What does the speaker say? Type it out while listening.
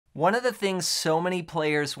One of the things so many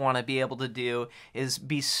players want to be able to do is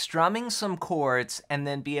be strumming some chords and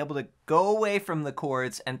then be able to go away from the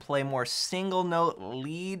chords and play more single note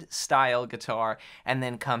lead style guitar and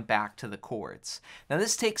then come back to the chords. Now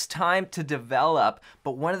this takes time to develop,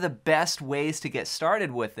 but one of the best ways to get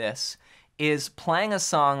started with this is playing a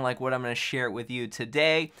song like what I'm going to share with you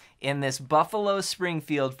today in this Buffalo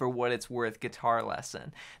Springfield For What It's Worth guitar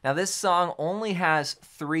lesson. Now this song only has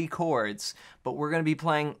 3 chords, but we're going to be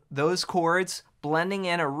playing those chords, blending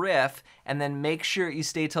in a riff, and then make sure you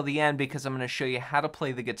stay till the end because I'm going to show you how to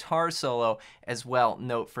play the guitar solo as well,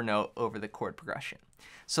 note for note over the chord progression.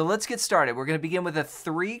 So let's get started. We're going to begin with the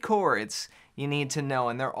 3 chords you need to know,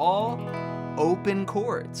 and they're all open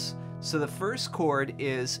chords. So the first chord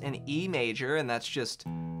is an E major, and that's just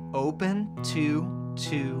open, 2,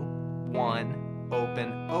 2, 1,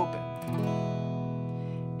 open, open.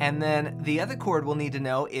 And then the other chord we'll need to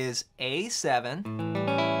know is A7,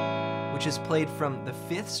 which is played from the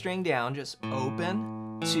 5th string down, just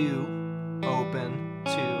open, 2, open,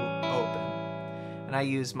 2, open. And I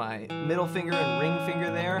use my middle finger and ring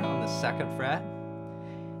finger there on the 2nd fret.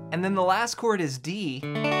 And then the last chord is D,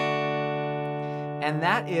 and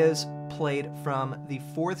that is played from the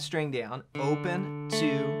 4th string down, open, 2,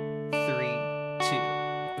 3, 2.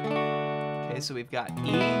 Okay, so we've got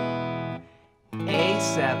E,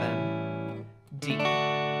 A7, D.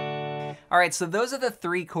 All right, so those are the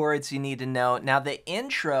 3 chords you need to know. Now the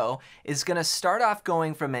intro is gonna start off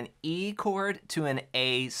going from an E chord to an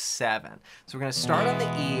A7. So we're gonna start on the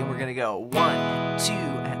E and we're gonna go 1, 2,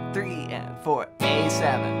 and 3, and 4,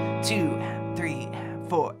 A7, 2, and 3, and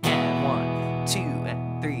 4, and 1, 2,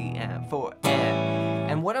 and 3, and 4,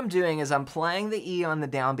 and what I'm doing is I'm playing the E on the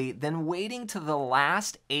downbeat, then waiting to the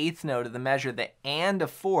last 8th note of the measure, the and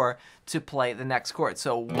of 4, to play the next chord.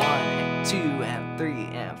 So 1, and 2, and 3,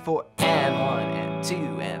 and 4, and 1, and 2,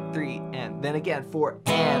 and 3, and then again 4,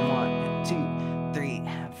 and 1, and 2, 3,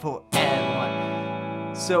 and 4,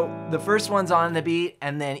 and 1. So the first one's on the beat,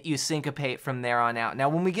 and then you syncopate from there on out. Now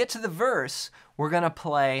when we get to the verse, we're gonna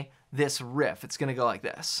play this riff. It's gonna go like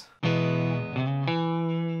this.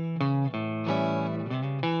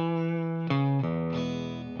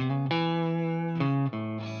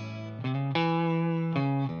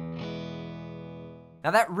 Now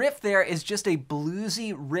that riff there is just a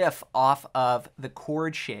bluesy riff off of the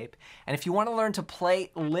chord shape. And if you want to learn to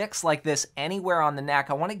play licks like this anywhere on the neck,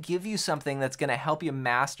 I want to give you something that's going to help you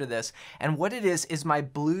master this. And what it is my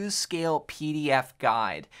blues scale PDF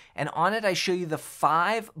guide. And on it I show you the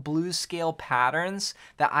 5 blues scale patterns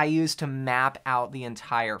that I use to map out the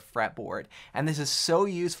entire fretboard. And this is so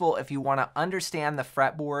useful if you want to understand the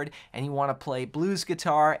fretboard and you want to play blues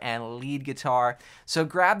guitar and lead guitar. So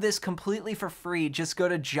grab this completely for free. Just go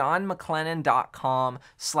to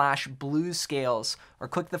johnmcclennan.com/bluescales or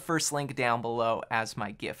click the first link down below as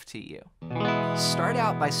my gift to you. Start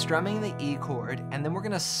out by strumming the E chord, and then we're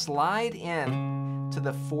going to slide in to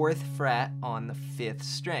the 4th fret on the 5th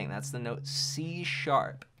string. That's the note C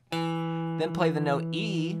sharp. Then play the note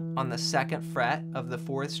E on the 2nd fret of the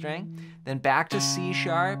 4th string, then back to C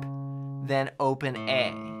sharp, then open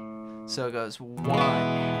A. So it goes 1,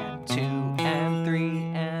 and 2, and 3,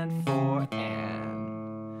 and 4,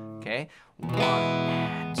 and okay, 1,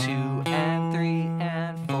 and 2, and 3,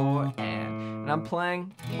 and 4, and I'm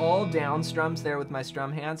playing all down strums there with my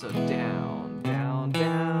strum hand, so down, down,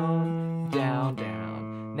 down, down,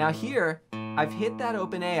 down. Now here, I've hit that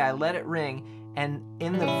open A, I let it ring, and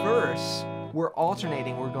in the verse, we're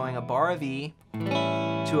alternating. We're going a bar of E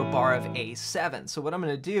to a bar of A7. So what I'm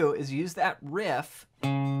gonna do is use that riff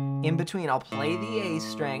in between. I'll play the A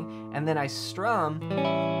string, and then I strum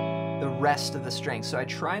the rest of the string. So I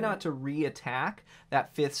try not to re-attack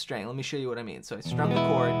that 5th string. Let me show you what I mean. So I strum the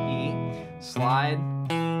chord, E, slide,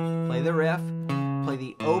 play the riff, play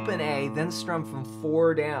the open A, then strum from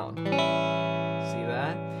 4 down. See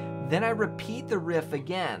that? Then I repeat the riff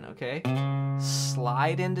again, okay?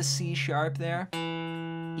 Slide into C sharp there,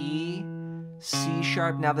 E, C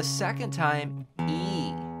sharp. Now the second time,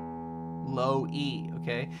 E, low E,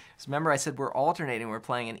 okay? So remember I said we're alternating. We're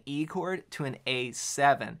playing an E chord to an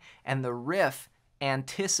A7, and the riff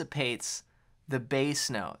anticipates the bass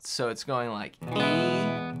notes. So it's going like E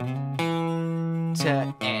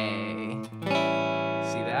to A.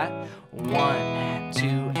 See that? 1, and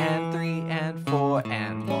 2, and 3, and 4,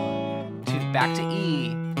 and 1, 2. Back to E.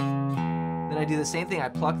 Then I do the same thing. I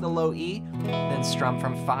pluck the low E, then strum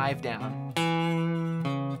from 5 down.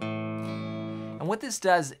 And what this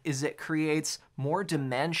does is it creates more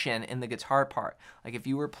dimension in the guitar part. Like if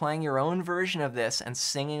you were playing your own version of this and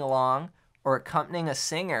singing along or accompanying a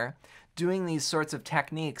singer, doing these sorts of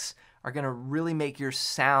techniques are gonna really make your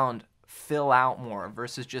sound fill out more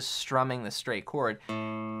versus just strumming the straight chord.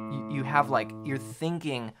 You have like, you're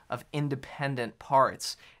thinking of independent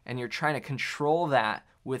parts and you're trying to control that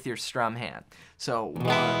with your strum hand. So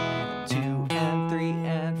 1, 2, and 3,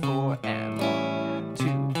 and 4, and 1, 2,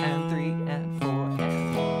 and 3, and 4,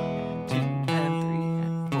 and 1, 2, and 3,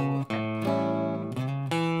 and 4,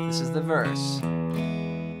 and... This is the verse.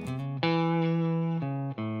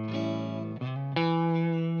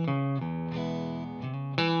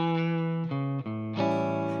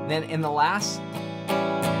 Then in the last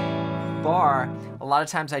bar, a lot of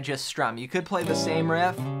times I just strum. You could play the same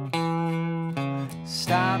riff.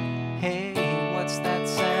 Stop, hey, what's that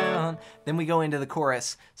sound? Then we go into the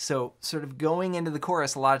chorus. So sort of going into the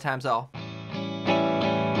chorus, a lot of times I'll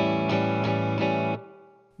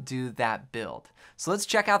do that build. So let's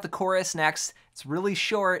check out the chorus next. It's really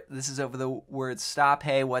short. This is over the words stop,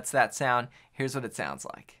 hey, what's that sound? Here's what it sounds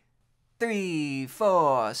like. 3,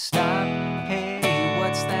 4, stop, hey,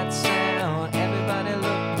 what's that sound? Everybody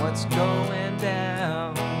look what's going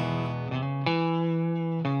down.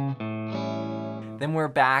 Then we're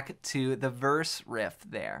back to the verse riff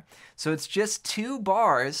there. So it's just 2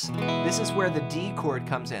 bars. This is where the D chord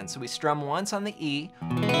comes in. So we strum once on the E,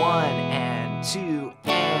 1 and 2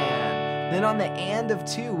 and. Then on the and of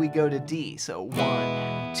 2, we go to D. So 1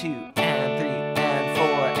 and 2 and 3 and 4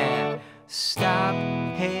 and. Stop,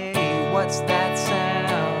 hey, what's that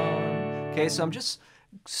sound? Okay, so I'm just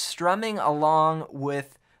strumming along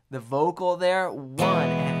with the vocal there. 1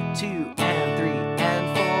 and 2 and 3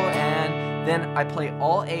 and 4 and. Then I play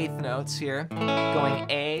all 8th notes here, going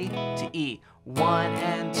A to E. 1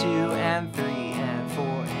 and 2 and 3 and 4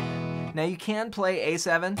 and. Now you can play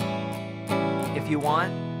A7 if you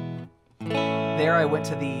want. There I went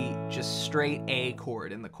to the just straight A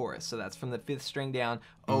chord in the chorus. So that's from the 5th string down,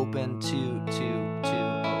 open, 2, 2, 2,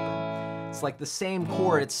 open. It's like the same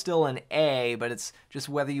chord, it's still an A, but it's just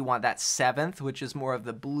whether you want that 7th, which is more of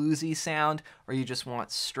the bluesy sound, or you just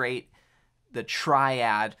want straight the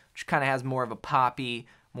triad, which kind of has more of a poppy,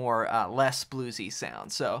 more less bluesy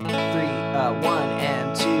sound. So 1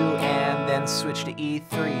 and 2 and then switch to E,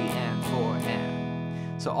 3 and 4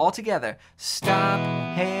 and. So all together, stop,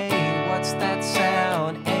 hey, what's that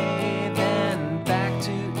sound? A, then back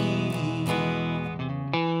to E.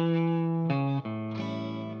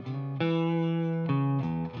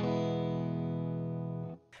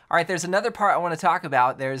 All right, there's another part I want to talk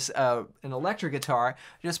about. There's an electric guitar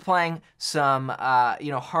just playing some,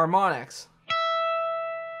 harmonics.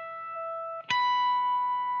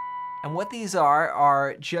 And what these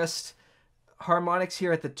are just harmonics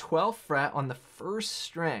here at the 12th fret on the 1st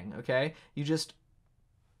string, okay? You just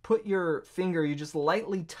put your finger, you just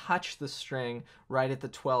lightly touch the string right at the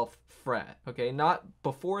 12th fret, okay? Not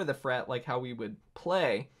before the fret like how we would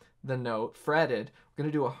play the note fretted. We're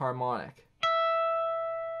gonna do a harmonic.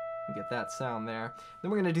 Get that sound there.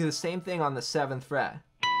 Then we're gonna do the same thing on the 7th fret.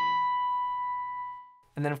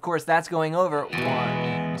 And then of course that's going over 1, 2,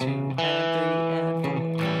 and 3,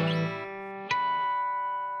 and 4.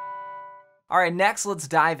 All right, next let's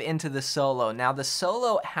dive into the solo. Now the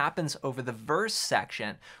solo happens over the verse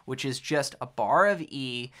section, which is just a bar of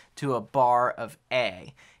E to a bar of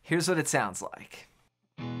A. Here's what it sounds like.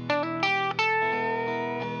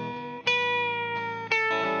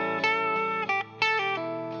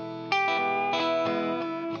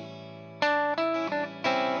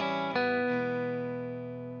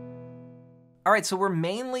 All right, so we're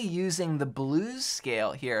mainly using the blues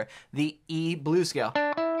scale here, the E blues scale.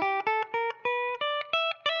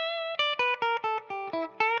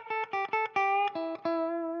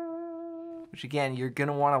 Which again, you're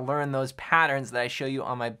gonna wanna learn those patterns that I show you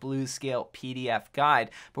on my blues scale PDF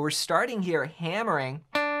guide. But we're starting here hammering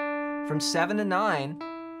from 7 to 9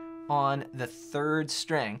 on the 3rd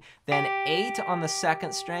string, then 8 on the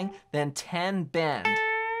 2nd string, then 10 bend.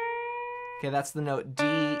 Okay, that's the note D,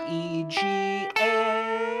 E, G,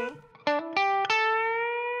 A.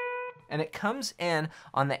 And it comes in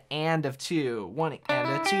on the and of 2. 1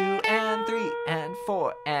 and a 2 and 3 and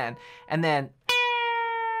 4 and then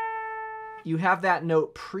you have that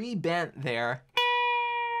note pre-bent there,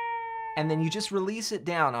 and then you just release it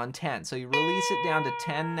down on 10. So you release it down to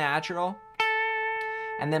 10 natural,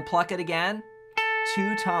 and then pluck it again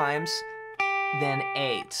 2 times, then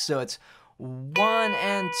 8. So it's 1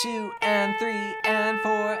 and 2 and 3 and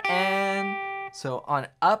 4 and. So on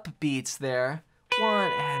upbeats there,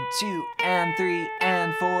 1 and 2 and 3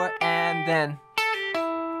 and 4 and then.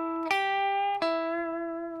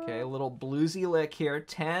 Okay, a little bluesy lick here,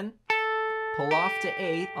 10. Pull off to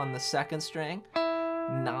 8 on the 2nd string,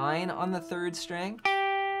 9 on the 3rd string,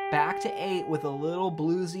 back to 8 with a little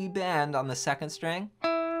bluesy bend on the second string,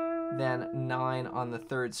 then 9 on the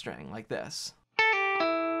third string, like this.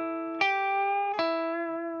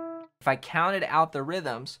 If I counted out the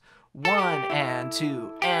rhythms, 1 and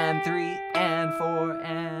 2 and 3 and 4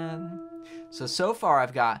 and... So far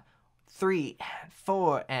I've got 3 and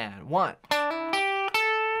 4 and 1.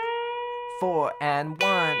 4 and 1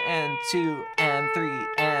 and 2 and 3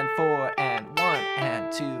 and 4 and 1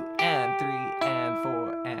 and 2 and 3 and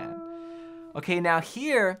 4 and... Okay, now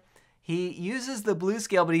here, he uses the blues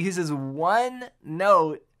scale, but he uses one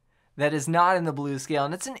note that is not in the blues scale,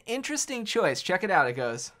 and it's an interesting choice. Check it out, it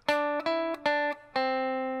goes...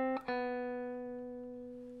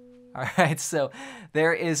 All right, so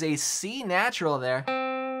there is a C natural there.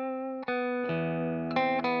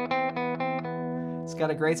 It's got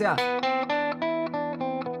a great sound.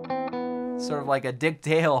 Sort of like a Dick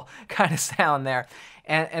Dale kind of sound there.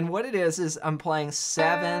 And what it is I'm playing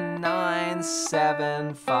 7, 9,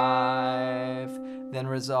 7, 5, then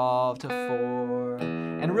resolve to 4.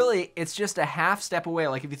 And really, it's just a half step away.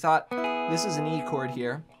 Like if you thought this is an E chord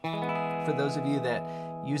here, for those of you that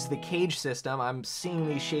use the cage system, I'm seeing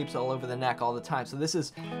these shapes all over the neck all the time. So this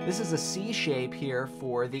is a C shape here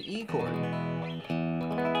for the E chord.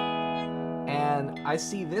 And I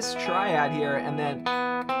see this triad here, and then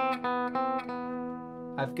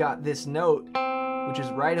I've got this note, which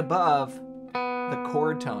is right above the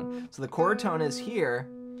chord tone. So the chord tone is here,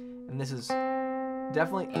 and this is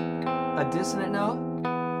definitely a dissonant note,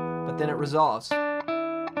 but then it resolves.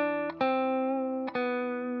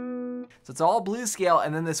 So it's all blues scale,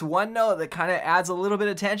 and then this one note that kind of adds a little bit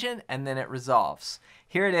of tension, and then it resolves.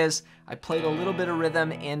 Here it is. I played a little bit of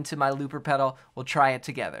rhythm into my looper pedal. We'll try it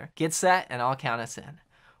together. Get set, and I'll count us in.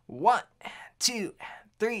 1, 2,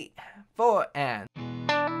 3, 4, and...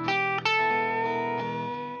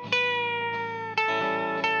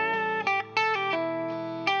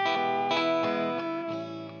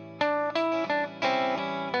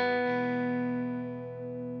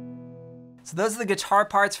 So those are the guitar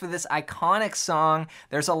parts for this iconic song.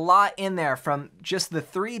 There's a lot in there, from just the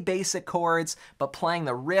 3 basic chords, but playing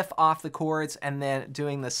the riff off the chords and then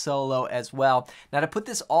doing the solo as well. Now to put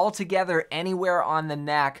this all together anywhere on the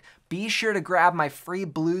neck, be sure to grab my free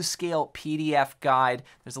blues scale PDF guide.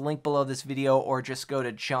 There's a link below this video, or just go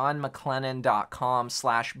to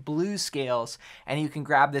johnmclennan.com/bluescales and you can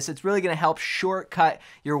grab this. It's really gonna help shortcut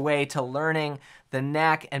your way to learning the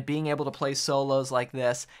neck and being able to play solos like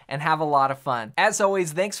this and have a lot of fun. As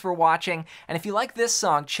always, thanks for watching, and if you like this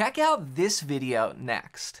song, check out this video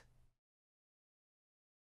next.